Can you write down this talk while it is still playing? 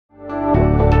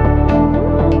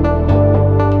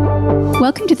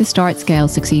Welcome to the Start, Scale,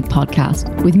 Succeed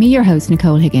podcast with me, your host,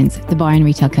 Nicole Higgins, the buyer and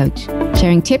retail coach,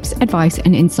 sharing tips, advice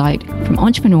and insight from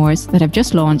entrepreneurs that have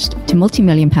just launched to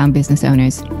multi-million pound business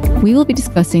owners. We will be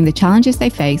discussing the challenges they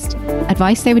faced,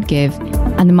 advice they would give,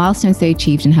 and the milestones they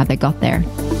achieved and how they got there.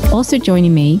 Also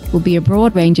joining me will be a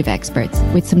broad range of experts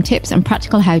with some tips and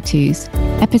practical how-tos,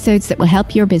 episodes that will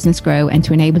help your business grow and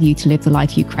to enable you to live the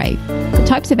life you crave. The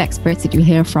types of experts that you'll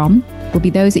hear from will be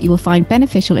those that you will find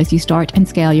beneficial as you start and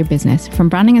scale your business, from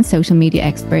branding and social media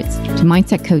experts to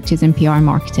mindset coaches and PR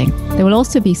marketing. There will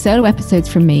also be solo episodes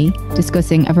from me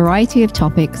discussing a variety of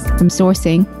topics from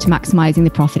sourcing to maximizing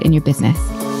the profit in your business.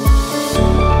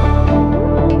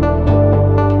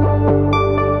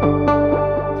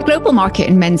 The global market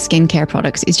in men's skincare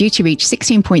products is due to reach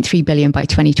 16.3 billion by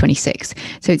 2026.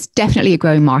 So it's definitely a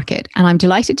growing market. And I'm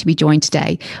delighted to be joined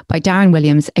today by Darren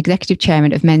Williams, Executive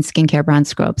Chairman of men's skincare brand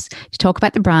Scrubs, to talk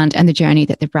about the brand and the journey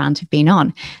that the brand have been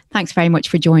on. Thanks very much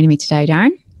for joining me today,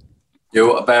 Darren.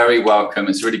 You're very welcome.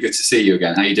 It's really good to see you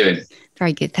again. How are you doing?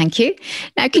 Very good, thank you.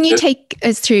 Now, can you take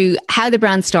us through how the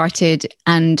brand started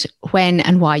and when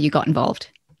and why you got involved?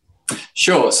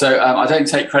 Sure. So I don't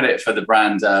take credit for the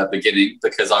brand beginning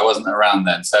because I wasn't around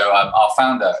then. So our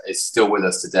founder is still with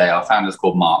us today. Our founder is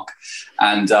called Mark.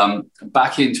 And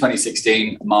back in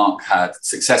 2016, Mark had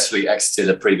successfully exited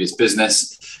a previous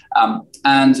business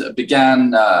and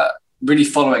began really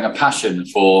following a passion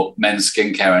for men's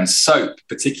skincare and soap,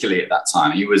 particularly at that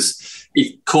time.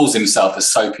 He calls himself a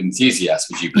soap enthusiast,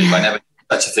 would you believe? I never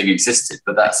knew such a thing existed,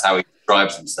 but that's how he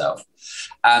describes himself.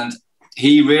 And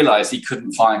he realized he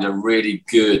couldn't find a really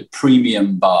good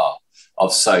premium bar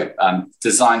of soap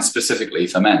designed specifically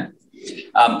for men.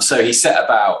 So he set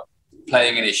about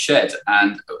playing in his shed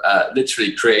and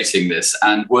literally creating this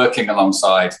and working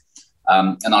alongside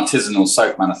an artisanal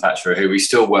soap manufacturer who we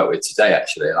still work with today,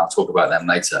 actually, and I'll talk about them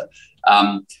later,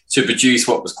 to produce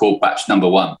what was called batch number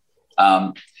one.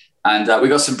 And we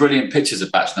got some brilliant pictures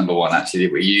of batch number one, actually,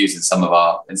 that we use in some of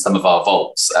our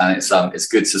vaults. And it's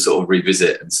good to sort of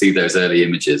revisit and see those early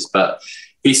images. But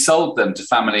he sold them to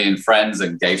family and friends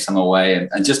and gave some away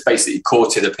and just basically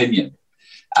courted opinion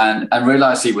and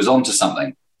realized he was onto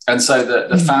something. And so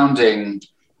the founding,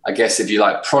 I guess, if you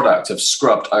like, product of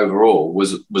Scrubbed overall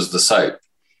was the soap.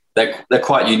 They're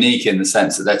quite unique in the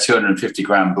sense that they're 250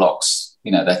 gram blocks.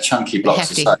 You know, they're chunky blocks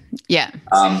Hefty. of soap. Yeah.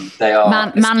 They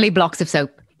are manly blocks of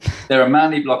soap. They're a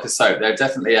manly block of soap. They're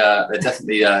definitely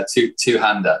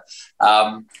two-hander,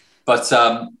 but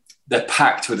they're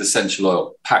packed with essential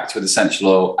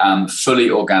oil, fully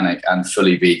organic and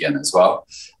fully vegan as well.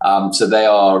 So they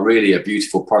are really a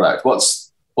beautiful product.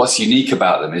 What's unique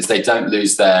about them is they don't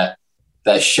lose their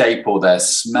shape or their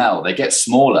smell. They get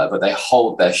smaller, but they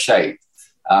hold their shape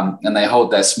and they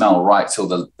hold their smell right till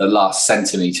the last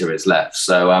centimeter is left.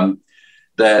 So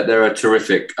they're a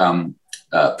terrific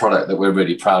product that we're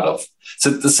really proud of. So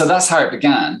that's how it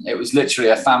began. It was literally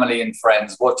a family and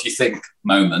friends, what do you think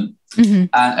moment. Mm-hmm.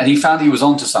 And he found he was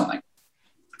onto something.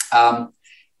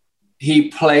 He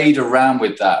played around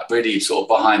with that really sort of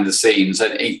behind the scenes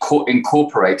and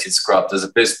incorporated Scrubbed as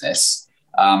a business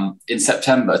in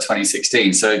September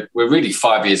 2016. So we're really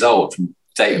 5 years old from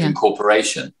date of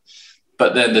incorporation.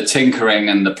 But then the tinkering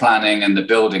and the planning and the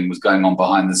building was going on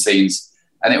behind the scenes.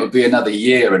 And it would be another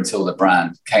year until the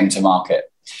brand came to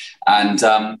market.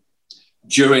 And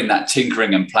during that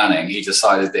tinkering and planning, he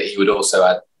decided that he would also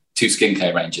add 2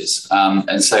 skincare ranges.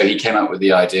 And so he came up with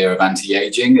the idea of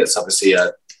anti-aging. It's obviously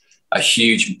a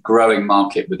huge growing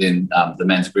market within the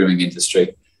men's grooming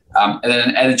industry. And then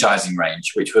an energizing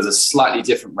range, which was a slightly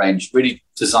different range, really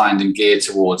designed and geared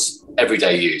towards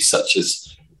everyday use, such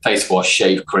as face wash,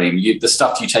 shave cream, the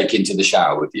stuff you take into the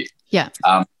shower with you. Yeah.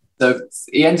 So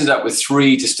he ended up with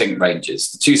 3 distinct ranges,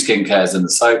 the 2 skincares and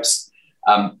the soaps,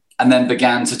 and then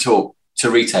began to talk to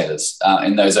retailers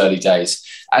in those early days.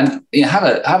 And he had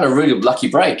a really lucky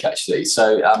break, actually.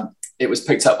 So it was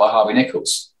picked up by Harvey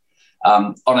Nichols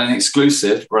on an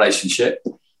exclusive relationship.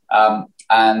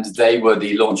 And they were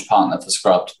the launch partner for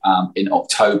Scrubbed in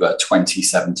October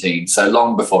 2017. So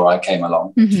long before I came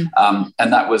along. Mm-hmm.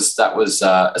 And that was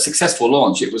a successful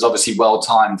launch. It was obviously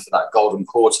well-timed for that golden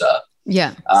quarter.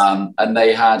 Yeah. And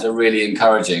they had a really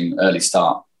encouraging early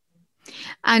start.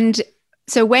 And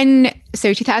so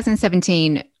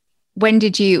 2017, where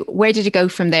did you go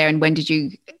from there and when did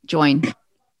you join?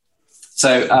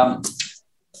 So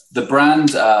the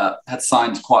brand had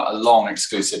signed quite a long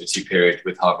exclusivity period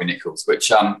with Harvey Nichols,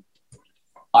 which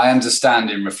I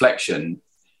understand in reflection,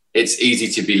 it's easy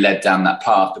to be led down that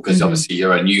path because obviously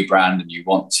you're a new brand and you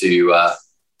want to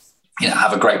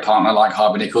have a great partner like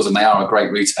Harvey Nichols, and they are a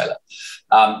great retailer.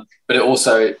 But it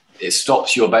also it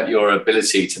stops your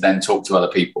ability to then talk to other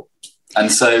people. And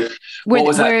so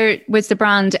was the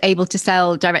brand able to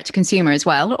sell direct to consumer as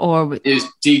well? Or it was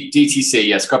DTC,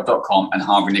 yeah, scrub.com and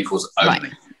Harvey Nichols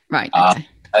only. Right. Okay.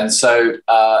 And so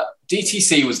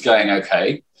DTC was going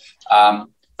okay,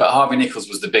 but Harvey Nichols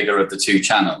was the bigger of the two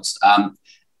channels.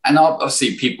 And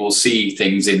obviously people see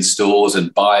things in stores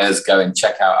and buyers go and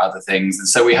check out other things. And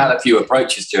so we had a few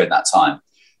approaches during that time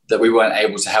that we weren't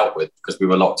able to help with because we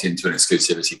were locked into an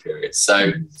exclusivity period.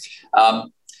 So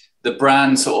the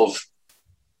brand sort of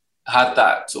had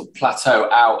that sort of plateau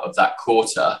out of that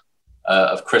quarter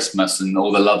of Christmas and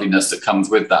all the loveliness that comes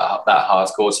with that hard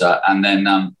quarter. And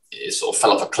then it sort of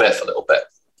fell off a cliff a little bit.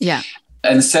 Yeah.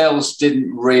 And sales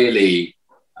didn't really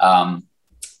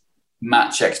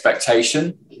match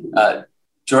expectation.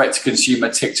 Direct to consumer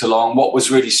ticked along. What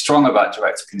was really strong about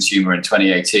direct to consumer in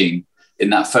 2018 in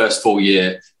that first full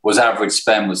year was average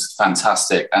spend was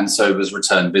fantastic. And so was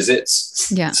return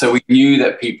visits. Yeah. So we knew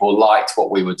that people liked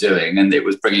what we were doing and it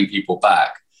was bringing people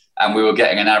back. And we were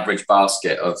getting an average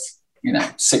basket of,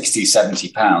 60,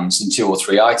 70 pounds and 2 or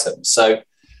 3 items. So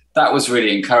that was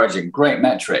really encouraging. Great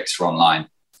metrics for online,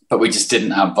 but we just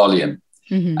didn't have volume.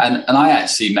 Mm-hmm. And I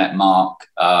actually met Mark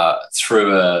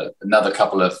through another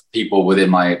couple of people within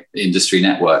my industry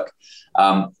network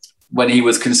when he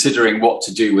was considering what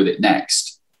to do with it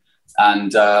next.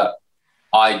 And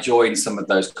I joined some of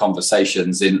those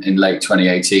conversations in late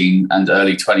 2018 and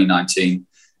early 2019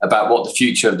 about what the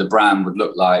future of the brand would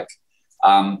look like.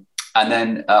 And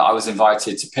then I was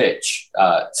invited to pitch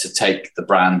to take the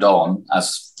brand on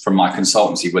as from my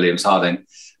consultancy, Williams Harding.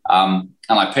 And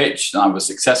I pitched and I was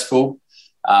successful.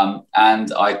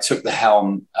 And I took the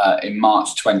helm in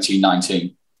March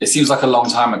 2019. It seems like a long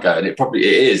time ago, and it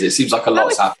is. It seems like a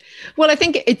lot's happened. Well, I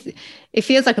think it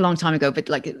feels like a long time ago, but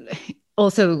like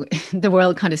also the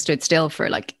world kind of stood still for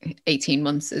like 18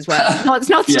 months as well. No, it's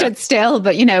not stood still,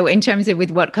 but in terms of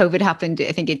with what COVID happened,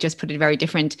 I think it just put a very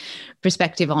different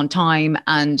perspective on time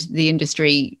and the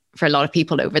industry for a lot of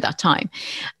people over that time.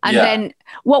 And then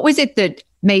what was it that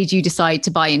made you decide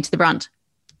to buy into the brand?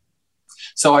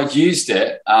 So I used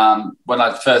it when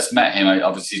I first met him. I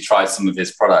obviously tried some of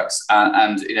his products,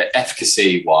 and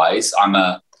efficacy wise, I'm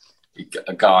a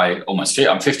guy almost.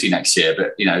 I'm 50 next year,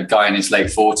 but guy in his late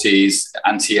 40s.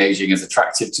 Anti-aging is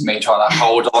attractive to me. Trying to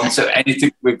hold on to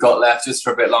anything we've got left just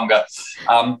for a bit longer.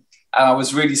 And I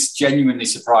was really genuinely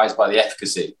surprised by the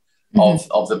efficacy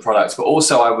of the products, but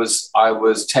also I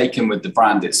was taken with the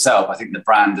brand itself. I think the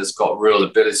brand has got real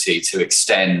ability to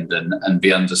extend and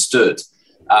be understood.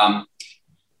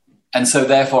 And so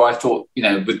therefore I thought,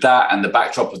 with that and the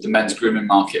backdrop of the men's grooming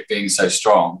market being so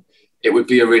strong, it would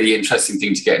be a really interesting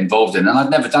thing to get involved in. And I've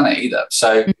never done it either.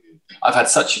 So I've had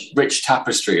such a rich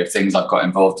tapestry of things I've got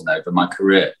involved in over my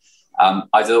career.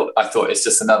 I thought it's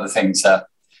just another thing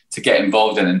to get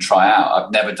involved in and try out.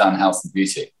 I've never done health and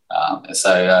beauty.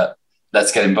 So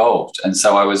let's get involved. And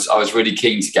so I was really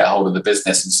keen to get hold of the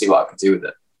business and see what I could do with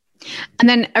it. And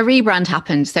then a rebrand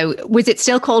happened. So was it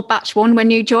still called Batch One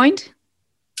when you joined?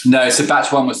 No, so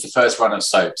Batch One was the first run of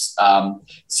soaps.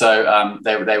 They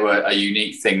were a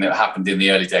unique thing that happened in the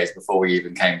early days before we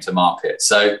even came to market.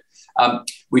 So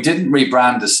we didn't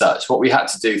rebrand as such. What we had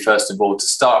to do, first of all, to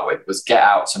start with, was get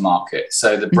out to market.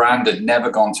 So the brand had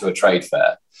never gone to a trade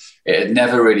fair. It had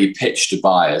never really pitched to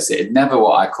buyers. It had never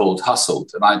what I called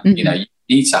hustled. And you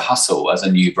need to hustle as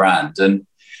a new brand. And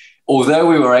although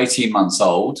we were 18 months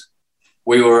old,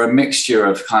 we were a mixture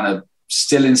of kind of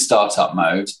still in startup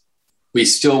mode. We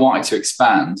still wanted to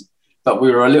expand, but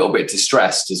we were a little bit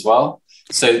distressed as well.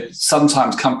 So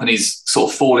sometimes companies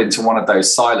sort of fall into one of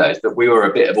those silos, but we were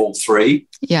a bit of all three.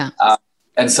 Yeah.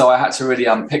 And so I had to really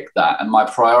unpick that. And my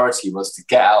priority was to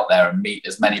get out there and meet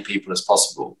as many people as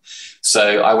possible.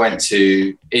 So I went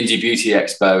to Indie Beauty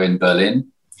Expo in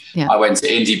Berlin. Yeah. I went to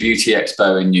Indie Beauty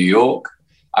Expo in New York.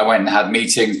 I went and had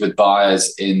meetings with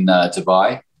buyers in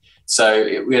Dubai.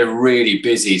 So we had a really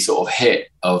busy sort of hit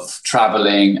of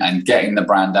traveling and getting the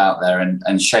brand out there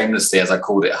and shamelessly, as I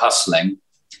called it, hustling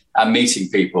and meeting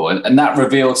people. And that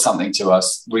revealed something to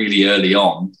us really early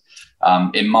on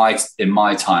in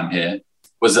my time here,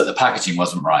 was that the packaging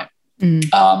wasn't right. And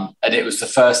it was the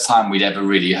first time we'd ever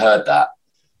really heard that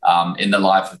in the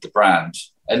life of the brand.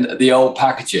 And the old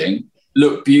packaging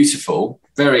looked beautiful,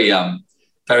 very,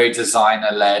 very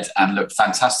designer-led, and looked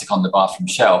fantastic on the bathroom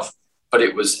shelf. But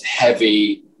it was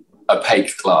heavy,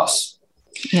 opaque glass.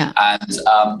 Yeah.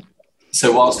 And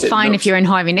so whilst it's fine if you're in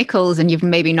Harvey Nichols and you've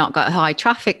maybe not got high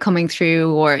traffic coming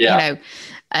through, or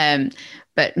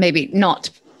but maybe not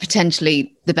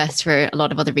potentially the best for a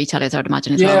lot of other retailers, I would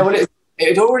imagine as well. Yeah, well,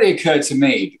 it had already occurred to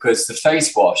me because the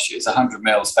face wash is 100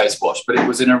 mils face wash, but it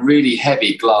was in a really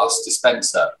heavy glass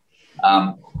dispenser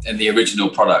in the original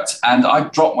product. And I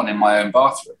dropped one in my own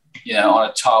bathroom, on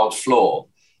a tiled floor.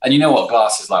 And you know what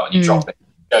glass is like when you drop it,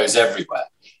 it goes everywhere.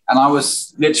 And I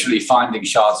was literally finding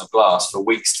shards of glass for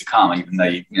weeks to come, even though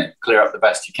you clear up the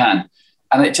best you can.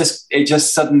 And it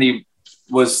just suddenly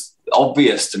was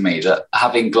obvious to me that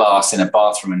having glass in a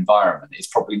bathroom environment is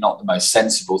probably not the most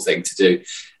sensible thing to do.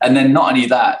 And then not only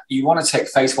that, you want to take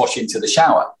face wash into the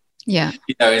shower. Yeah.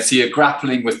 And so you're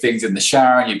grappling with things in the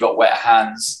shower and you've got wet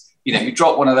hands. You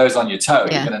drop one of those on your toe,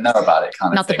 you're going to know about it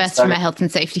kind of thing. Not the best from a health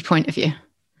and safety point of view.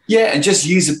 Yeah, and just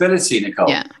usability, Nicole.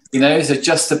 Yeah. So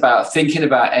just about thinking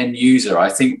about end user. I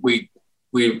think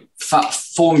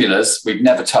formulas we've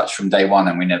never touched from day one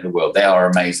and we never will. They are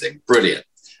amazing, brilliant.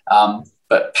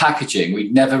 But packaging,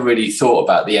 we'd never really thought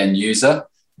about the end user.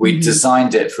 We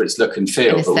designed it for its look and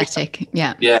feel. An aesthetic,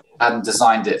 Yeah, hadn't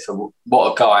designed it for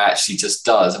what a guy actually just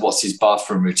does, what's his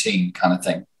bathroom routine kind of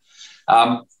thing.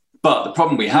 But the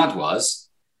problem we had was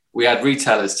we had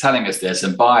retailers telling us this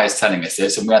and buyers telling us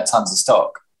this, and we had tons of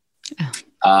stock.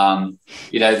 Oh.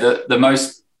 The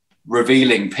most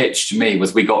revealing pitch to me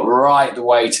was we got right the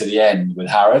way to the end with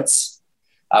Harrods,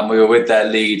 and we were with their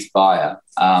lead buyer.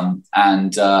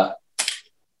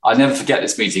 I'll never forget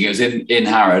this meeting. It was in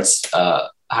Harrods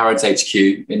HQ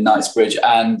in Knightsbridge.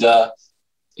 And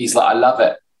he's like, I love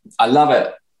it.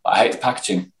 But I hate the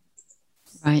packaging.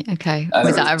 Right. Okay. And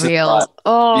was that a real,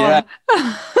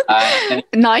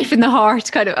 knife in the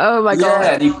heart kind of, oh my God.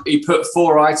 Yeah. And he put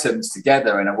 4 items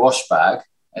together in a wash bag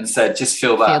and said, just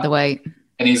feel that. Feel the weight.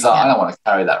 And he's like, I don't want to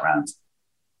carry that around.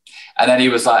 And then he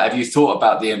was like, have you thought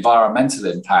about the environmental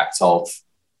impact of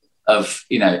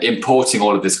importing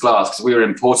all of this glass, because we were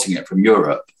importing it from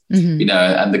Europe, and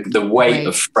the weight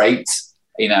of freight,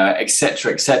 et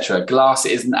cetera, et cetera. Glass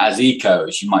isn't as eco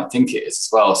as you might think it is as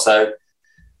well. So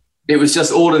it was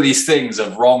just all of these things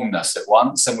of wrongness at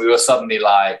once. And we were suddenly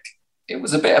like, it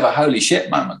was a bit of a holy shit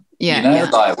moment,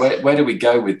 like where do we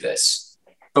go with this?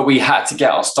 But we had to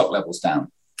get our stock levels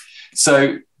down.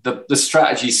 So the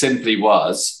strategy simply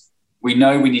was, we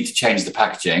know we need to change the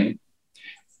packaging.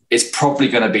 It's probably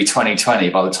going to be 2020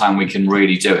 by the time we can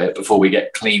really do it, before we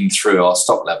get clean through our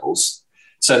stock levels.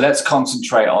 So let's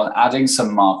concentrate on adding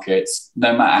some markets,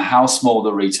 no matter how small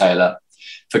the retailer.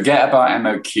 Forget about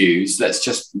MOQs. Let's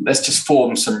just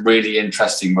form some really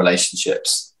interesting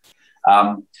relationships.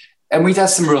 And we'd had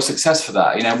some real success for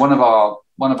that. One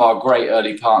of our great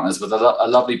early partners was a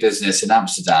lovely business in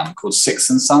Amsterdam called Six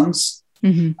and Sons.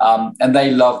 Mm-hmm. And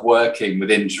they love working with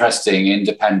interesting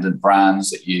independent brands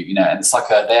that and it's like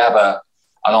they have an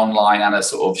online and a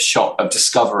sort of shop of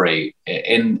discovery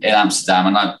in Amsterdam.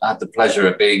 And I had the pleasure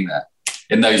of being there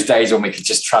in those days when we could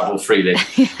just travel freely.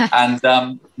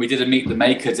 And we did a Meet the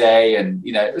Maker Day, and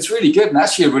it was really good and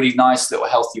actually a really nice little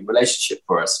healthy relationship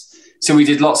for us. So we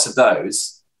did lots of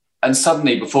those, and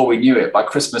suddenly before we knew it, by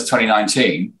Christmas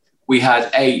 2019, we had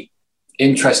 8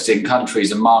 interesting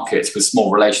countries and markets with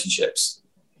small relationships.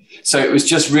 So it was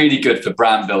just really good for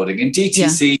brand building. And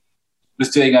DTC was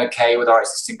doing okay with our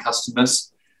existing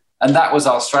customers. And that was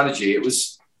our strategy. It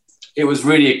was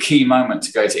really a key moment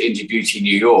to go to Indie Beauty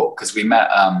New York, because we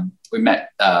met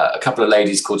a couple of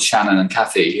ladies called Shannon and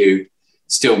Kathy who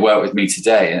still work with me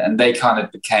today. And they kind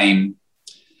of became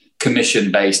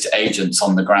commission-based agents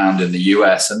on the ground in the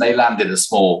US. And they landed a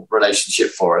small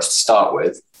relationship for us to start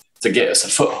with, to get us a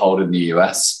foothold in the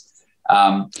US.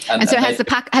 And so had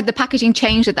the packaging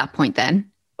changed at that point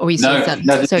then? Or were you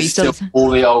still still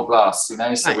all the old glass, So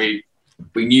right.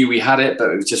 we knew we had it, but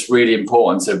it was just really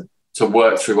important to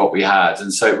work through what we had.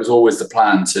 And so it was always the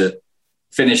plan to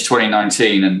finish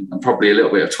 2019 and probably a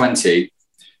little bit of 20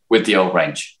 with the old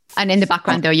range. And in the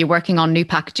background, though, you're working on new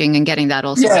packaging and getting that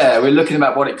also. Yeah, we're looking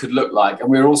about what it could look like. And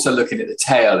we're also looking at the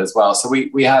tail as well. So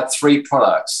we had 3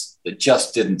 products that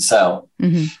just didn't sell.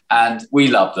 Mm-hmm. And we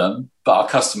love them, but our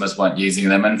customers weren't using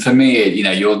them. And for me,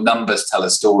 your numbers tell a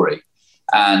story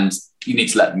and you need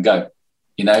to let them go.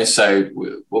 So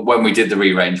when we did the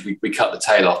re-range, we cut the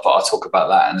tail off, but I'll talk about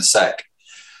that in a sec.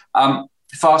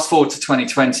 Fast forward to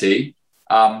 2020,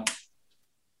 that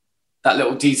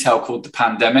little detail called the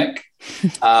pandemic,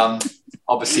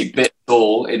 obviously bit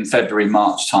all in February,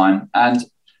 March time. And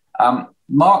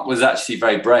Mark was actually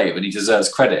very brave and he deserves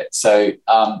credit. So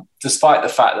despite the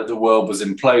fact that the world was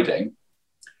imploding,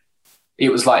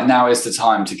 it was like, now is the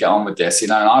time to get on with this,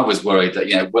 and I was worried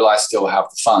that, will I still have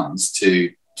the funds to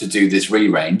do this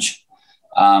re-range?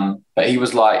 But he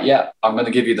was like, yeah, I'm going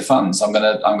to give you the funds. I'm going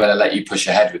to let you push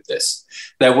ahead with this.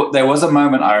 There was a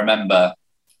moment I remember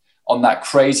on that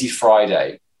crazy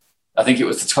Friday I think it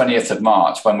was the 20th of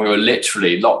March when we were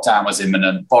literally, lockdown was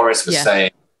imminent. Boris was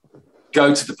saying,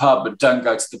 go to the pub, but don't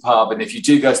go to the pub. And if you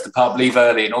do go to the pub, leave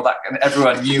early and all that. And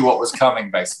everyone knew what was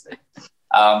coming, basically.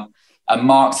 And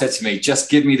Mark said to me, just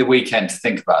give me the weekend to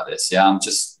think about this. Yeah, I'm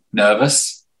just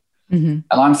nervous. And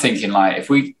I'm thinking, like, if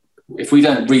we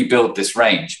don't rebuild this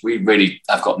range, we really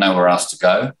have got nowhere else to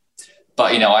go.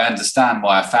 But, you know, I understand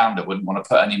why a founder wouldn't want to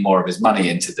put any more of his money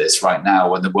into this right now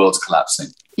when the world's collapsing.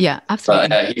 Yeah, absolutely.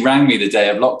 But he rang me the day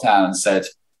of lockdown and said,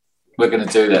 we're going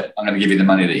to do that. I'm going to give you the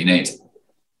money that you need.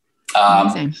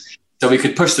 So we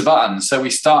could push the button. So we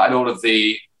started all of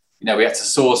the, you know, we had to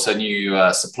source a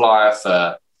new supplier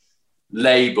for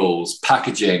labels,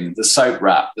 packaging, the soap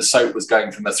wrap. The soap was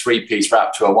going from a 3-piece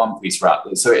wrap to a 1-piece wrap.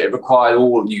 So it required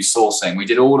all new sourcing. We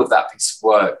did all of that piece of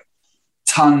work,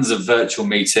 tons of virtual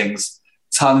meetings,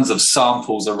 tons of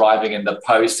samples arriving in the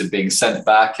post and being sent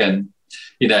back, and,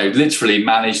 you know, literally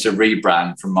managed a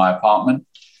rebrand from my apartment.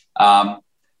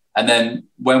 And then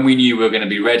when we knew we were going to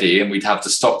be ready and we'd have the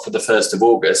stock for the 1st of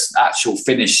August, actual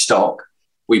finished stock,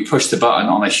 we pushed the button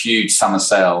on a huge summer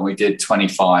sale. And we did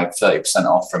 25, 30%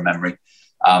 off from memory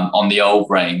on the old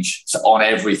range. So on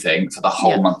everything for the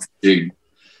whole month of June.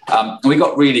 And we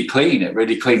got really clean. It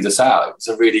really cleaned us out. It was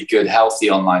a really good, healthy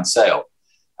online sale.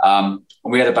 And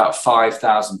we had about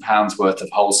 £5,000 worth of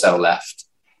wholesale left.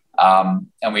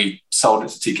 And we sold it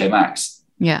to TK Maxx.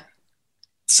 Yeah.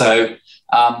 So,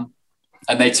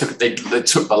 and they took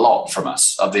the lot from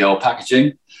us of the old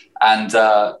packaging, and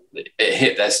it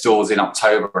hit their stores in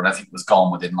October, and I think it was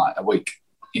gone within like a week,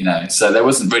 you know, so there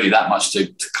wasn't really that much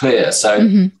to clear.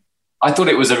 So I thought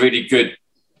it was a really good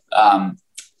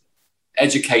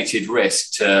educated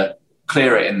risk to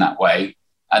clear it in that way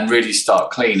and really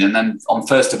start clean. And then on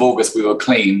 1st of August, we were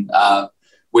clean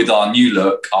with our new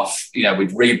look. You know,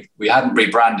 we hadn't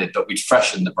rebranded, but we'd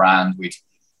freshened the brand. We'd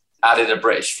added a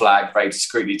British flag very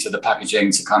discreetly to the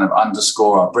packaging to kind of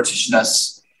underscore our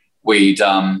Britishness. We'd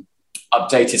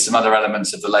updated some other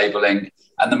elements of the labeling.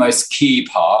 And the most key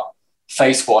part,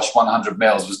 face wash 100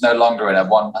 mils was no longer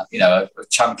in a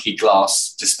chunky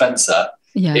glass dispenser.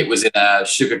 Yeah. It was in a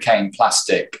sugarcane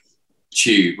plastic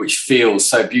tube, which feels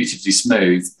so beautifully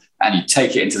smooth. And you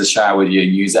take it into the shower with you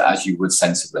and use it as you would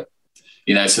sensibly.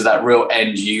 You know, so that real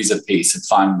end user piece had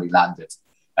finally landed.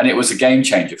 And it was a game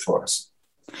changer for us.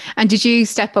 And did you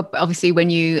step up, obviously, when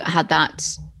you had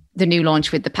the new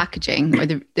launch with the packaging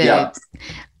or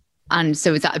and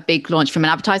so was that a big launch from an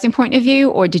advertising point of view,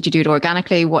 or did you do it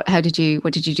organically? What did you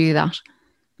do that?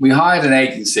 We hired an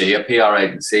agency, a PR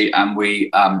agency, and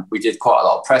we did quite a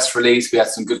lot of press release. We had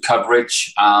some good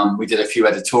coverage. We did a few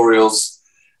editorials.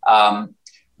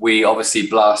 We obviously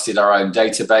blasted our own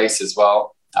database as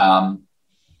well.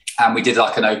 And we did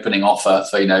like an opening offer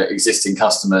for, you know, existing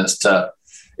customers to,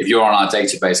 if you're on our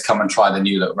database, come and try the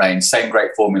New Look range. Same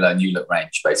great formula, New Look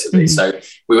range, basically. So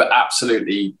we were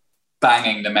absolutely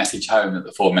banging the message home that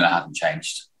the formula hadn't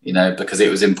changed, you know, because it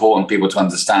was important for people to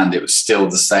understand it was still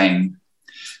the same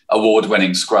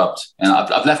award-winning scrubbed. And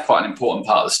I've left quite an important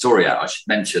part of the story out. I should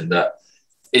mention that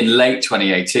in late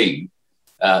 2018,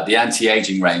 the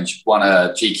anti-aging range won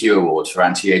a GQ award for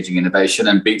anti-aging innovation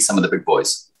and beat some of the big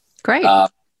boys. Great.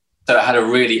 So it had a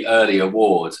really early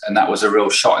award, and that was a real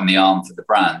shot in the arm for the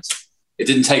brand. It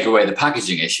didn't take away the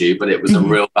packaging issue, but it was a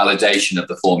real validation of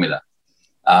the formula.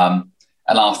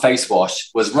 And our face wash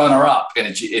was runner-up in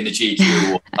the GQ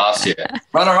award last year.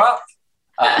 Runner-up.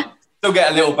 Still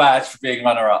get a little badge for being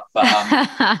runner-up,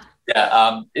 but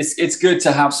it's good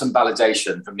to have some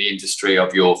validation from the industry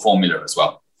of your formula as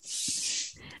well.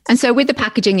 And so with the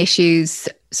packaging issues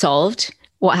solved,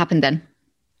 what happened then?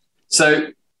 So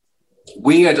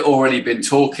we had already been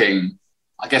talking,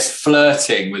 I guess,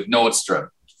 flirting with Nordstrom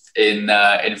in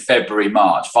February,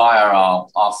 March via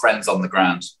our friends on the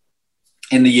ground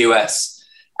in the US.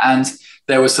 And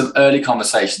there were some early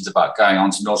conversations about going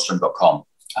on to Nordstrom.com.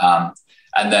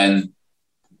 And then,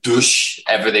 doosh,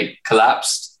 everything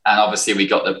collapsed. And obviously we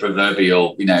got the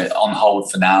proverbial, you know, on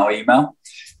hold for now email,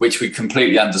 which we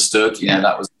completely understood. You know,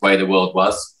 that was the way the world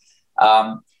was.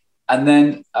 And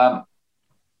then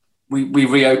we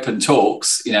reopened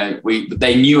talks. You know,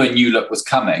 they knew a New Look was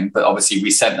coming, but obviously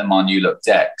we sent them our New Look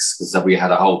decks because we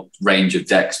had a whole range of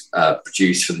decks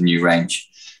produced for the new range.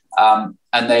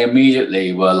 And they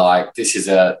immediately were like, this is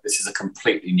a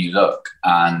completely new look,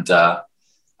 and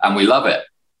we love it.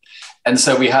 And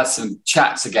so we had some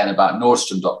chats again about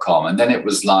Nordstrom.com. And then it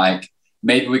was like,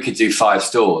 maybe we could do 5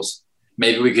 stores.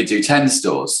 Maybe we could do 10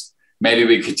 stores. Maybe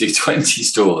we could do 20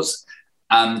 stores.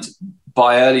 And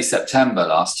by early September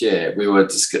last year, we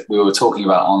were talking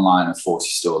about online of 40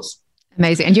 stores.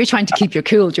 Amazing. And you're trying to keep your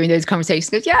cool during those conversations.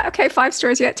 Because, yeah, okay, 5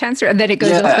 stores, yeah, 10 stores. And then it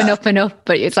goes up and up and up.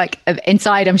 But it's like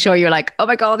inside, I'm sure you're like, oh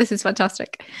my God, this is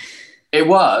fantastic. It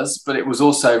was, but it was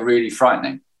also really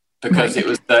frightening because it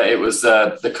was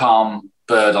the calm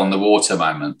bird on the water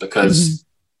moment because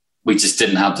we just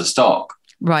didn't have the stock.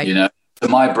 Right. You know, so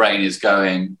my brain is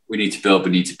going, we need to build,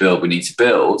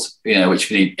 you know,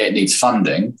 which it needs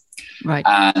funding. Right.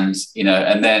 And, you know,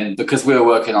 and then because we were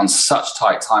working on such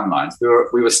tight timelines,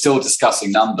 we were still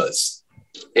discussing numbers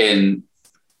in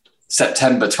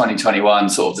September 2021,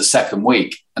 sort of the second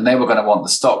week, and they were going to want the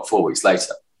stock 4 weeks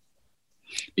later,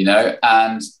 you know,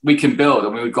 and we can build,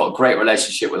 and we've got a great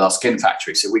relationship with our skin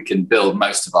factory. So we can build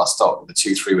most of our stock with a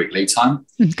 2-3 week lead time.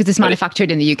 Because it's manufactured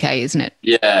in the UK, isn't it?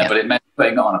 Yeah, but it meant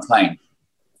putting it on a plane.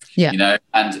 Yeah. You know,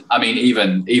 and I mean,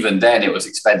 even then it was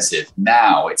expensive.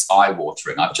 Now it's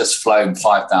eye-watering. I've just flown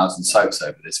 5,000 soaps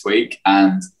over this week,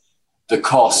 and the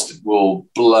cost will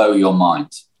blow your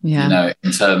mind. Yeah. You know,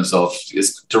 in terms of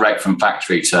it's direct from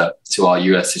factory to our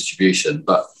US distribution.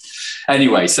 But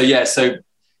anyway, so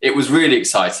it was really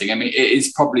exciting. I mean, it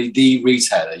is probably the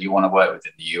retailer you want to work with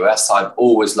in the US. I've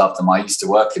always loved them. I used to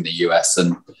work in the US,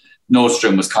 and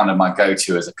Nordstrom was kind of my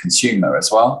go-to as a consumer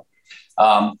as well.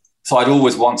 So I'd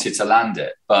always wanted to land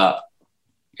it, but,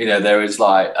 you know, there is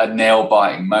like a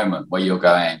nail-biting moment where you're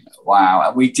going, wow.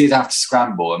 And we did have to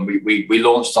scramble, and we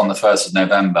launched on the 1st of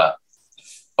November,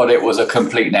 but it was a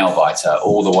complete nail-biter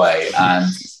all the way. And,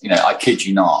 you know, I kid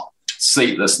you not,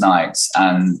 sleepless nights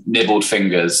and nibbled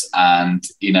fingers and,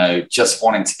 you know, just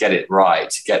wanting to get it right,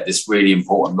 to get this really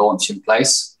important launch in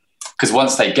place. Because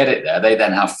once they get it there, they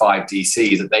then have 5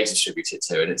 DCs that they distribute it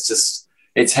to. And it's just,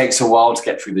 it takes a while to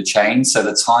get through the chain. So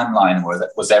the timeline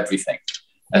was everything.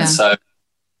 And so,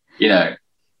 you know,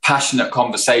 passionate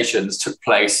conversations took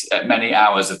place at many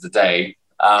hours of the day.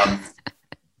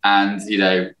 And, you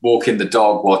know, walking the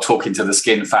dog while talking to the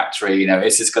skin factory, you know,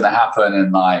 is this going to happen?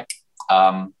 And like,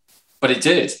 but it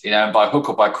did, you know, by hook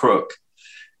or by crook,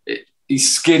 he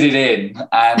skidded in,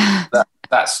 and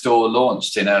that store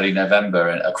launched in early November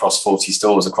across 40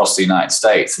 stores across the United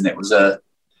States. And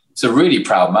it's a really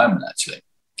proud moment, actually.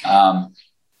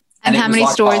 And how many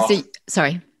stores?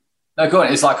 Sorry. No, go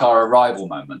on. It's like our arrival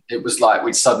moment. It was like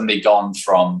we'd suddenly gone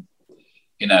from,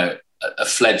 you know, a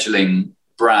fledgling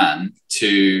brand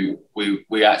to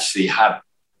we actually had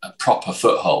a proper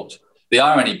foothold. The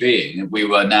irony being we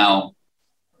were now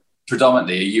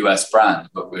predominantly a US brand,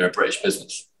 but we're a British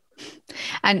business.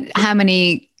 And how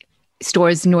many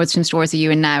stores, Nordstrom stores, are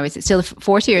you in now? Is it still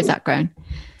 40 or is that grown?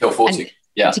 Still 40. And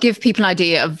yeah. To give people an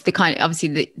idea of the kind,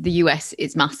 obviously the US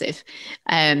is massive.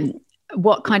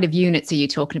 What kind of units are you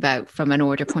talking about from an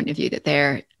order point of view that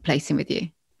they're placing with you?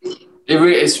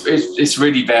 It's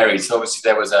really varied. So obviously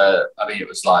there was it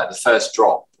was like the first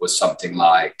drop was something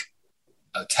like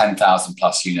 10,000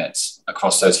 plus units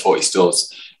across those 40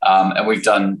 stores. And we've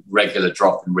done regular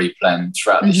drop and replen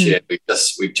throughout this year.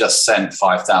 We've just sent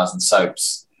 5,000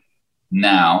 soaps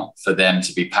now for them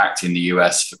to be packed in the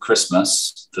US for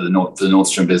Christmas for the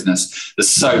Nordstrom business. The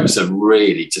soaps have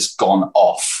really just gone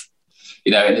off.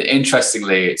 You know, and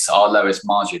interestingly, it's our lowest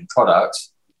margin product,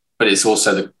 but it's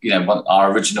also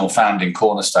our original founding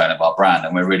cornerstone of our brand,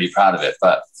 and we're really proud of it.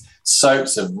 But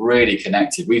soaps have really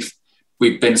connected.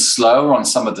 We've been slower on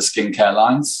some of the skincare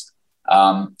lines,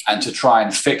 and to try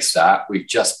and fix that, we've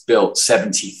just built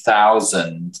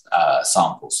 70,000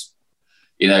 samples.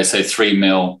 You know, so 3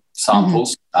 mil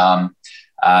samples, and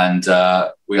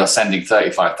we are sending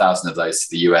 35,000 of those to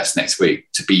the US next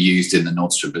week to be used in the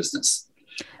Nordstrom business.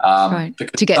 Right.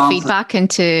 To get feedback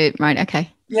into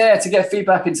Yeah, to get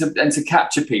feedback and to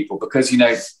capture people, because, you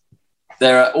know,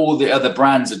 there are all the other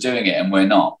brands are doing it and we're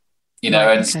not, you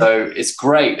know, so it's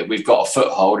great that we've got a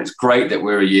foothold. It's great that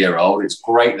we're a year old. It's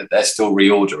great that they're still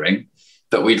reordering,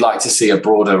 but we'd like to see a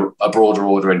broader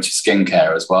order into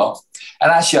skincare as well.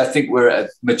 And actually, I think we're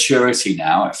at maturity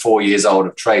now at 4 years old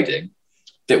of trading,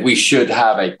 that we should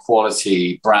have a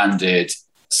quality branded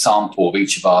sample of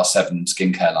each of our 7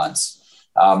 skincare lines.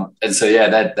 And so,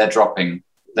 yeah, they're dropping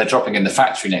in the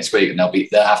factory next week, and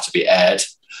they'll have to be aired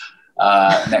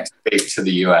next week to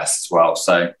the US as well.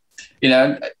 So, you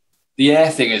know, the air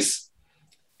thing is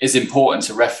important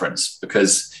to reference,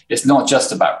 because it's not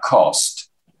just about cost,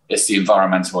 it's the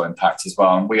environmental impact as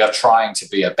well. And we are trying to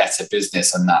be a better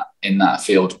business in that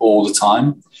field all the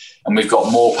time. And we've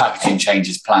got more packaging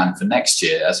changes planned for next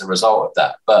year as a result of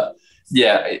that. But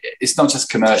yeah, it's not just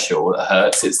commercial that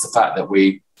hurts. It's the fact that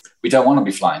we don't want to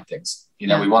be flying things. You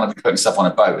know, we want to be putting stuff on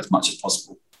a boat as much as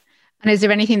possible. And is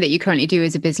there anything that you currently do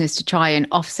as a business to try and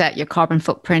offset your carbon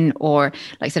footprint? Or,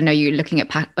 like I said, I know you're looking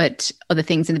at other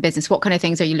things in the business. What kind of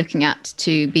things are you looking at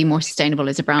to be more sustainable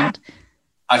as a brand?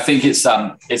 I think it's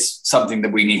something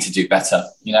that we need to do better.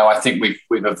 You know, I think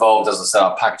we've evolved, as I said,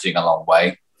 our packaging a long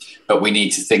way, but we need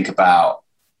to think about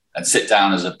and sit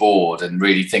down as a board and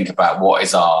really think about what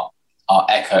is our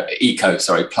eco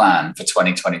plan for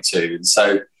 2022. And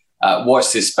so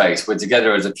watch this space. We're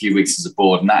together as a few weeks as a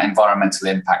board, and that environmental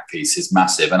impact piece is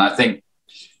massive. And I think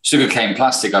sugarcane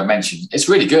plastic, I've mentioned, it's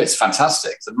really good. It's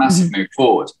fantastic. It's a massive move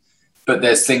forward. But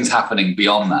there's things happening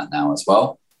beyond that now as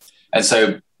well. And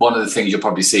so one of the things you'll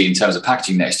probably see in terms of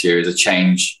packaging next year is a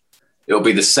change. It'll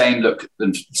be the same look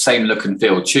and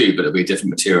feel tube, but it'll be a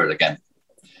different material again.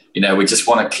 You know, we just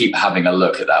want to keep having a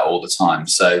look at that all the time.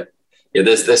 So yeah,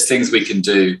 there's things we can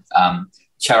do,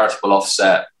 charitable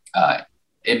offset,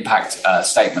 impact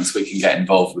statements we can get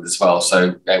involved with as well.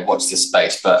 So watch this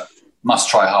space, but must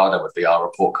try harder would be our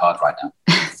report card right now.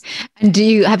 And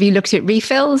have you looked at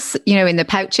refills, you know, in the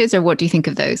pouches, or what do you think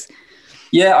of those?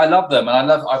 Yeah, I love them,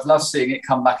 and I've loved seeing it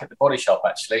come back at the Body Shop.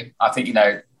 Actually, I think, you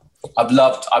know, I've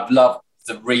loved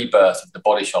the rebirth of the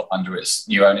Body Shop under its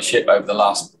new ownership over the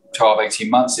last 12, 18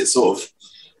 months. It sort of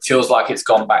feels like it's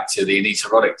gone back to the Anita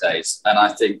Roddick days, and I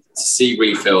think to see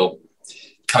refill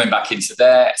coming back into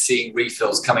there, seeing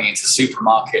refills coming into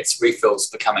supermarkets, refills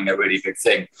becoming a really big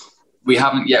thing. We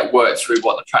haven't yet worked through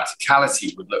what the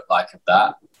practicality would look like of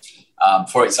that.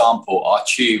 For example, our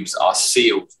tubes are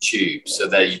sealed tubes, so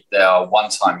they are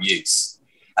one-time use.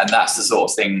 And that's the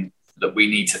sort of thing that we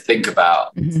need to think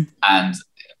about and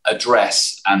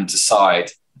address and decide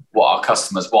what our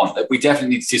customers want. We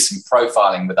definitely need to do some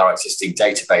profiling with our existing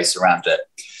database around it.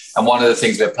 And one of the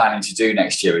things we're planning to do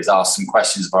next year is ask some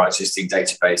questions of our existing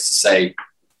database to say,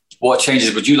 what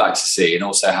changes would you like to see? And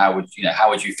also, how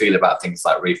would you feel about things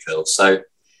like refills? So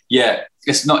yeah,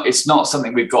 it's not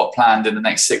something we've got planned in the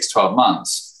next 6-12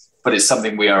 months, but it's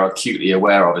something we are acutely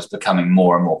aware of is becoming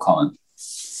more and more common.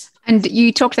 And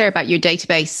you talked there about your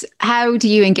database. How do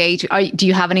you engage? Do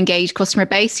you have an engaged customer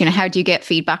base? You know, how do you get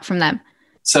feedback from them?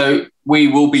 So we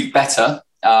will be better.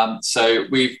 So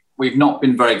we've not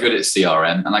been very good at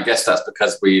CRM, and I guess that's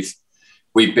because we've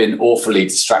been awfully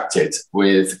distracted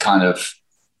with kind of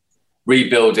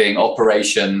rebuilding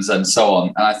operations and so on.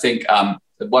 And I think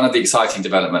one of the exciting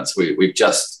developments we've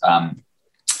just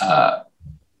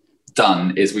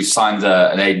done is we've signed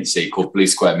an agency called Blue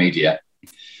Square Media,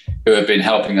 who have been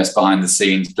helping us behind the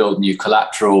scenes build new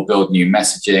collateral, build new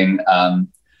messaging.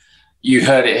 You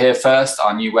heard it here first.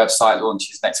 Our new website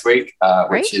launches next week,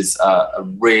 which is a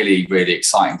really, really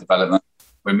exciting development.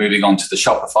 We're moving on to the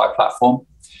Shopify platform.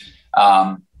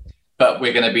 But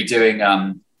we're going to be doing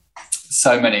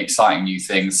so many exciting new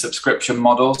things, subscription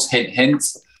models, hint.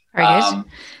 Very good.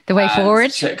 The way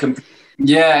forward.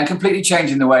 And completely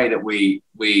changing the way that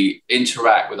we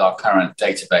interact with our current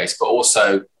database, but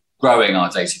also growing our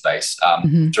database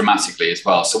dramatically as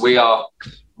well. So we are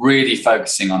really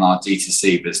focusing on our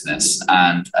D2C business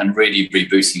and really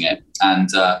rebooting it. And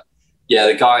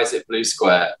the guys at Blue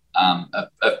Square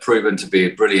have proven to be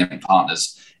brilliant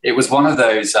partners. It was one of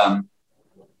those, I'm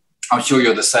sure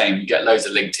you're the same, you get loads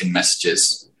of LinkedIn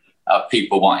messages of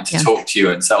people wanting to talk to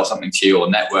you and sell something to you or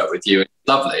network with you. It's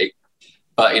lovely.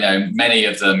 But, you know, many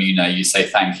of them, you know, you say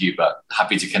thank you, but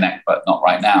happy to connect, but not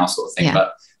right now sort of thing. Yeah.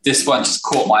 But this one just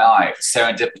caught my eye. It was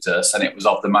serendipitous, and it was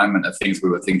of the moment of things we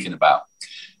were thinking about.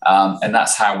 And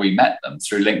that's how we met them,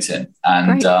 through LinkedIn.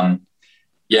 And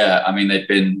I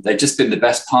mean, they've just been the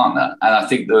best partner. And I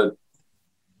think the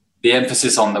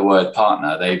emphasis on the word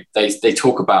partner, they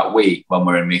talk about we when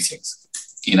we're in meetings,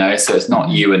 you know, so it's not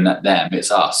you and them,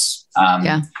 it's us.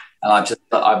 And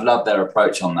I've loved their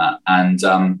approach on that. And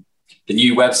the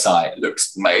new website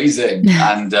looks amazing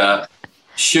and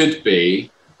should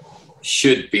be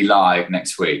live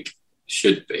next week.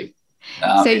 Should be.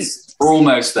 It's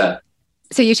almost there.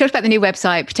 So you talked about the new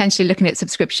website, potentially looking at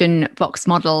subscription box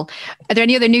model. Are there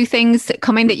any other new things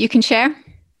coming that you can share?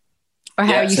 Or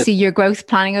how you see your growth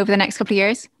planning over the next couple of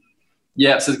years?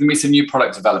 Yeah, so there's going to be some new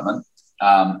product development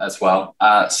as well.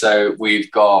 So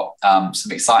we've got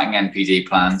some exciting NPD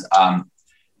plans.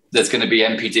 There's going to be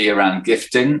NPD around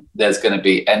gifting. There's going to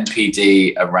be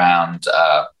NPD around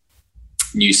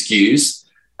new SKUs.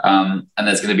 And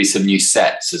there's going to be some new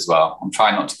sets as well. I'm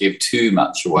trying not to give too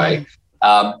much away.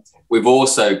 We've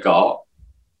also got,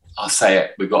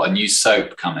 we've got a new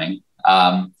soap coming.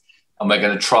 And we're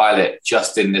going to trial it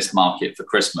just in this market for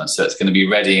Christmas. So it's going to be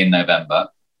ready in November.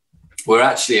 We're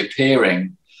actually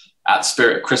appearing at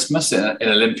Spirit of Christmas in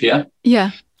Olympia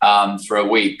for a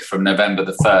week from November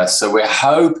the 1st. So we're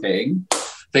hoping,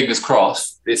 fingers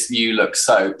crossed, this new look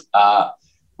soap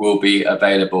will be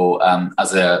available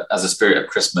as a Spirit of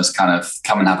Christmas kind of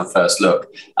come and have a first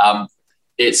look.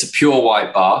 It's a pure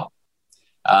white bar.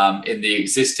 in the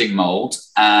existing mold,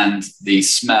 and the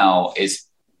smell is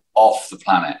off the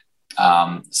planet.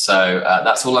 So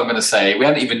that's all I'm going to say. We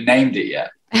haven't even named it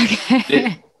yet.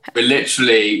 Okay. We're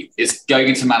literally, it's going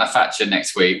into manufacture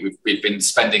next week. We've been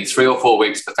spending 3 or 4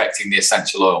 weeks perfecting the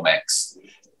essential oil mix.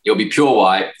 It'll be pure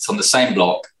white. It's on the same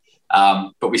block,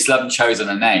 but we still haven't chosen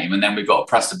a name. And then we've got to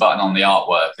press the button on the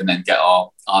artwork and then get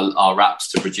our wraps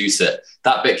to produce it.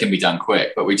 That bit can be done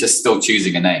quick, but we're just still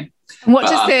choosing a name.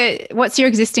 What's your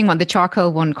existing one, the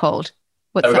charcoal one called?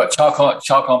 So we've got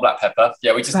charcoal and black pepper.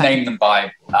 Yeah, we just named them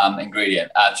by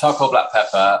ingredient. Charcoal, black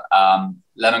pepper,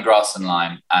 lemongrass and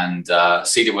lime, and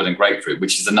cedarwood and grapefruit,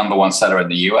 which is the number 1 seller in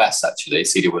the US, actually,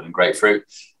 cedarwood and grapefruit.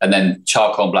 And then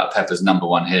charcoal and black pepper is number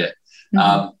 1 here.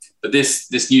 Mm-hmm. But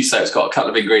this new soap's got a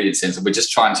couple of ingredients in, so we're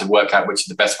just trying to work out which are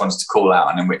the best ones to call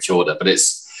out and in which order. But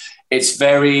it's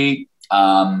very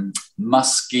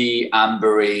musky,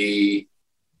 ambery,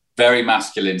 very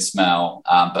masculine smell,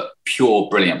 but pure,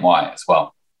 brilliant white as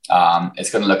well. It's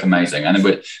going to look amazing. And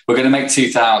we're going to make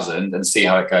 2,000 and see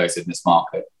how it goes in this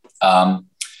market. So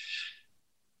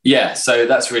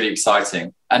that's really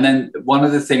exciting. And then one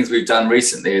of the things we've done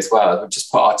recently as well, we've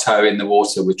just put our toe in the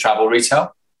water with travel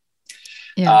retail.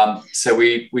 Yeah. So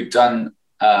we've done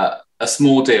a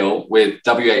small deal with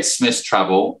WH Smith's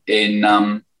Travel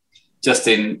in just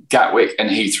in Gatwick and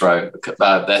Heathrow,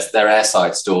 their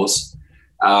airside stores.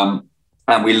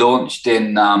 And we launched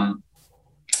in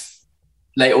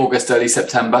late August, early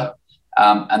September,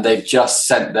 and they've just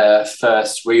sent their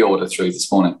first reorder through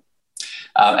this morning.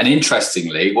 And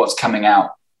interestingly, what's coming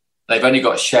out, they've only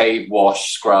got shave,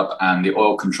 wash, scrub, and the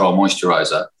oil control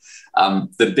moisturizer.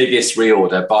 The biggest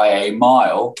reorder by a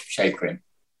mile, shave cream.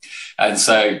 And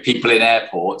so people in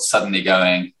airports suddenly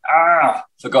going,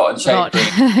 forgotten shave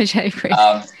cream. Shave cream.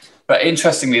 But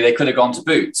interestingly, they could have gone to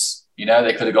Boots.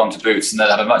 They could have gone to Boots and they'd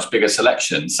have a much bigger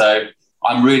selection. So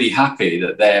I'm really happy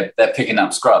that they're picking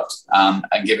up scrubs and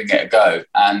giving it a go.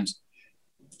 And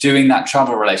doing that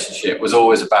travel relationship was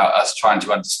always about us trying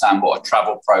to understand what a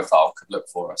travel profile could look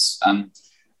for us. And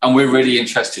we're really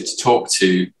interested to talk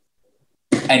to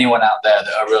anyone out there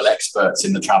that are real experts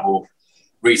in the travel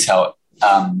retail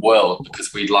world,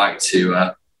 because we'd like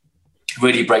to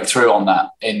really break through on that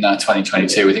in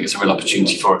 2022. We think it's a real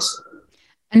opportunity for us.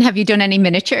 And have you done any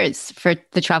miniatures for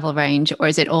the travel range, or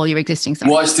is it all your existing stuff?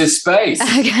 Watch this space.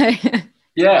 Okay.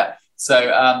 Yeah.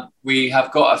 So we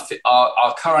have got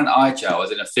our current eye gel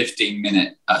is in a 15 mil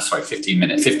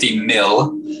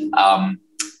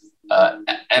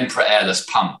Emperor airless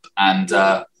pump. And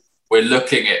we're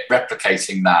looking at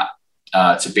replicating that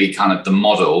to be kind of the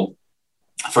model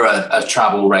for a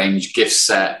travel range, gift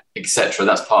set, etc.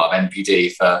 That's part of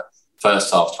NPD for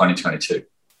first half 2022.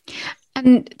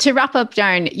 And to wrap up,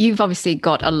 Darren, you've obviously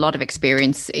got a lot of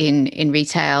experience in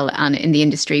retail and in the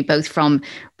industry, both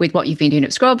with what you've been doing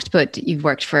at Scrubs, but you've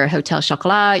worked for Hotel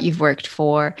Chocolat, you've worked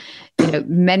for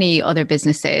many other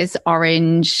businesses,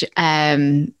 Orange,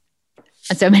 and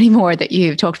so many more that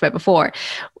you've talked about before.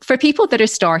 For people that are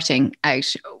starting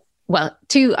out,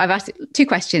 I've asked 2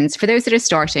 questions. For those that are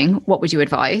starting, what would you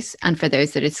advise? And for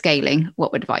those that are scaling,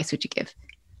 what advice would you give?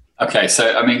 Okay,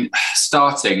 so I mean,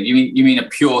 starting, you mean a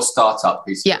pure startup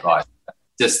piece of advice?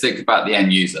 Just think about the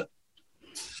end user.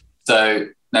 So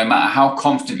no matter how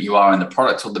confident you are in the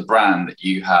product or the brand that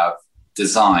you have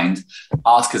designed,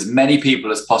 ask as many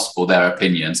people as possible their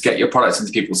opinions, get your products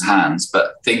into people's hands,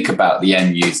 but think about the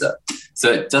end user.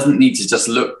 So it doesn't need to just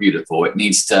look beautiful. It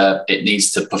needs to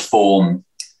perform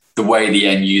the way the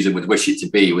end user would wish it to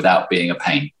be without being a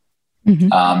pain.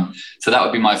 Mm-hmm. So that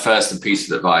would be my first piece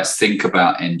of advice. Think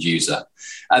about end user.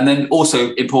 And then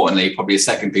also importantly, probably a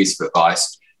second piece of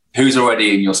advice, who's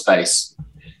already in your space,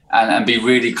 and be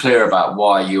really clear about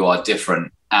why you are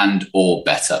different and or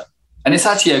better. And it's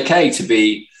actually okay to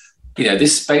be,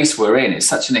 this space we're in is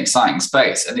such an exciting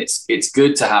space, and it's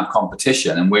good to have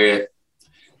competition. And we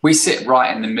sit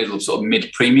right in the middle of sort of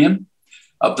mid-premium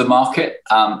of the market.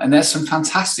 And there's some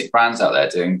fantastic brands out there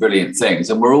doing brilliant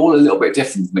things, and we're all a little bit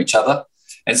different from each other.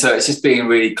 And so it's just being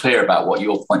really clear about what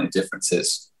your point of difference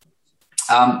is.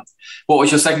 What was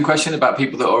your second question about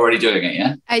people that are already doing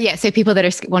it? Yeah. So people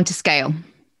that want to scale.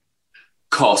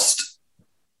 Cost,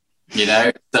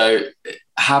 so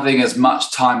having as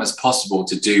much time as possible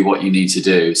to do what you need to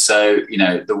do. So,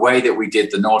 the way that we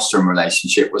did the Nordstrom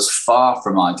relationship was far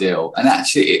from ideal. And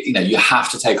actually, you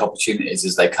have to take opportunities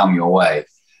as they come your way.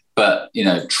 But,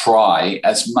 try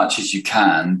as much as you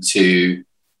can to,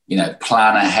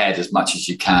 plan ahead as much as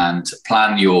you can, to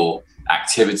plan your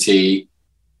activity,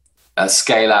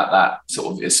 scale out that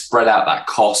sort of, spread out that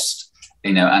cost,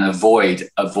 and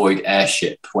avoid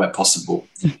airship where possible.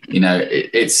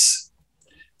 It's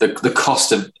the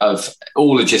cost of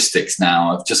all logistics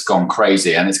now have just gone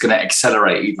crazy, and it's going to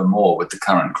accelerate even more with the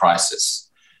current crisis,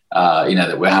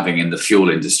 that we're having in the fuel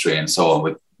industry and so on,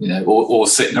 with, all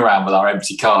sitting around with our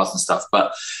empty cars and stuff.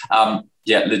 But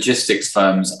logistics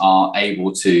firms are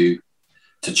able to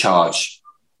charge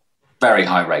very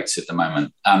high rates at the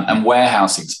moment, and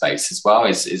warehousing space as well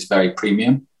is very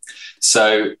premium.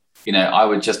 So, I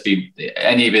would just be,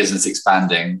 any business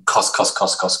expanding, cost,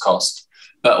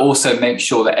 but also make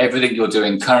sure that everything you're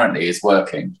doing currently is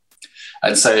working.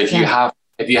 And so if you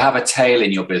have a tail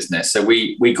in your business, so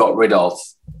we got rid of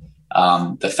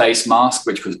the face mask,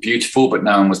 which was beautiful, but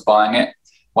no one was buying it.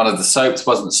 One of the soaps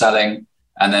wasn't selling.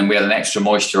 And then we had an extra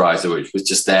moisturizer, which was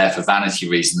just there for vanity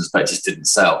reasons, but it just didn't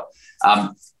sell.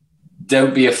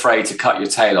 Don't be afraid to cut your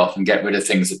tail off and get rid of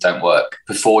things that don't work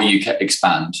before you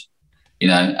expand,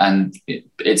 and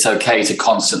it's okay to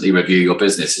constantly review your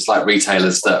business. It's like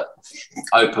retailers that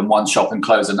open one shop and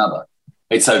close another.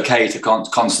 It's okay to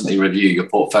constantly review your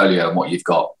portfolio and what you've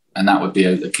got. And that would be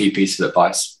a key piece of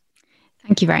advice.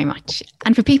 Thank you very much.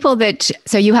 And for people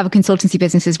so you have a consultancy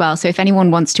business as well. So if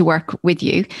anyone wants to work with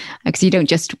you, because you don't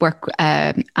just work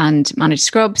and manage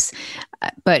scrubs,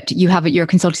 but you have your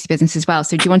consultancy business as well.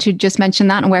 So do you want to just mention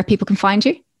that and where people can find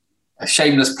you? A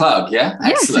shameless plug, yeah?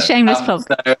 Yes, a shameless plug.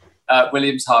 So,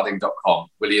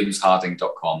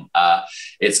 williamsharding.com.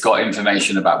 It's got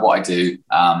information about what I do,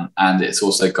 and it's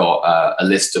also got a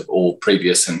list of all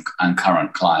previous and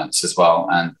current clients as well,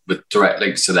 and with direct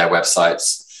links to their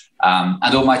websites,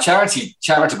 and all my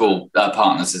charitable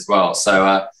partners as well.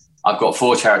 So I've got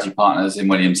 4 charity partners in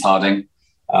Williams Harding.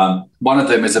 One of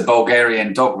them is a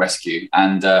Bulgarian dog rescue,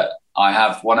 and I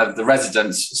have one of the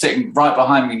residents sitting right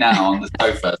behind me now on the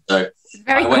sofa. So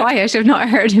very quiet. I've not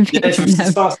heard him. Yeah, she was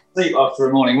just fast asleep after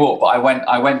a morning walk. But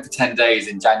I went for 10 days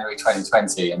in January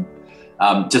 2020, and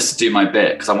just to do my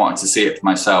bit, because I wanted to see it for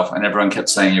myself. And everyone kept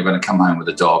saying you're going to come home with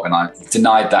a dog, and I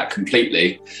denied that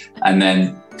completely. And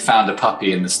then found a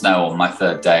puppy in the snow on my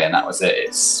 3rd day, and that was it.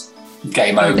 It's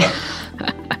game over.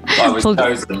 I was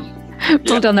chosen.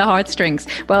 Pulled on the heartstrings.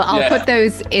 Well, I'll put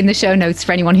those in the show notes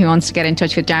for anyone who wants to get in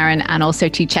touch with Darren, and also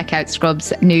to check out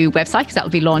Scrub's new website, because that will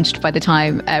be launched by the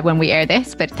time when we air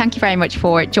this. But thank you very much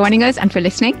for joining us and for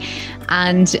listening.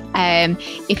 And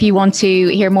if you want to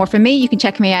hear more from me, you can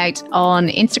check me out on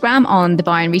Instagram on The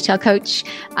Buyer and Retail Coach,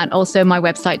 and also my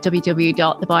website,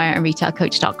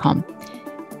 www.thebuyerandretailcoach.com.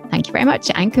 Thank you very much,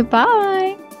 and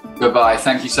goodbye. Goodbye.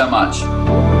 Thank you so much.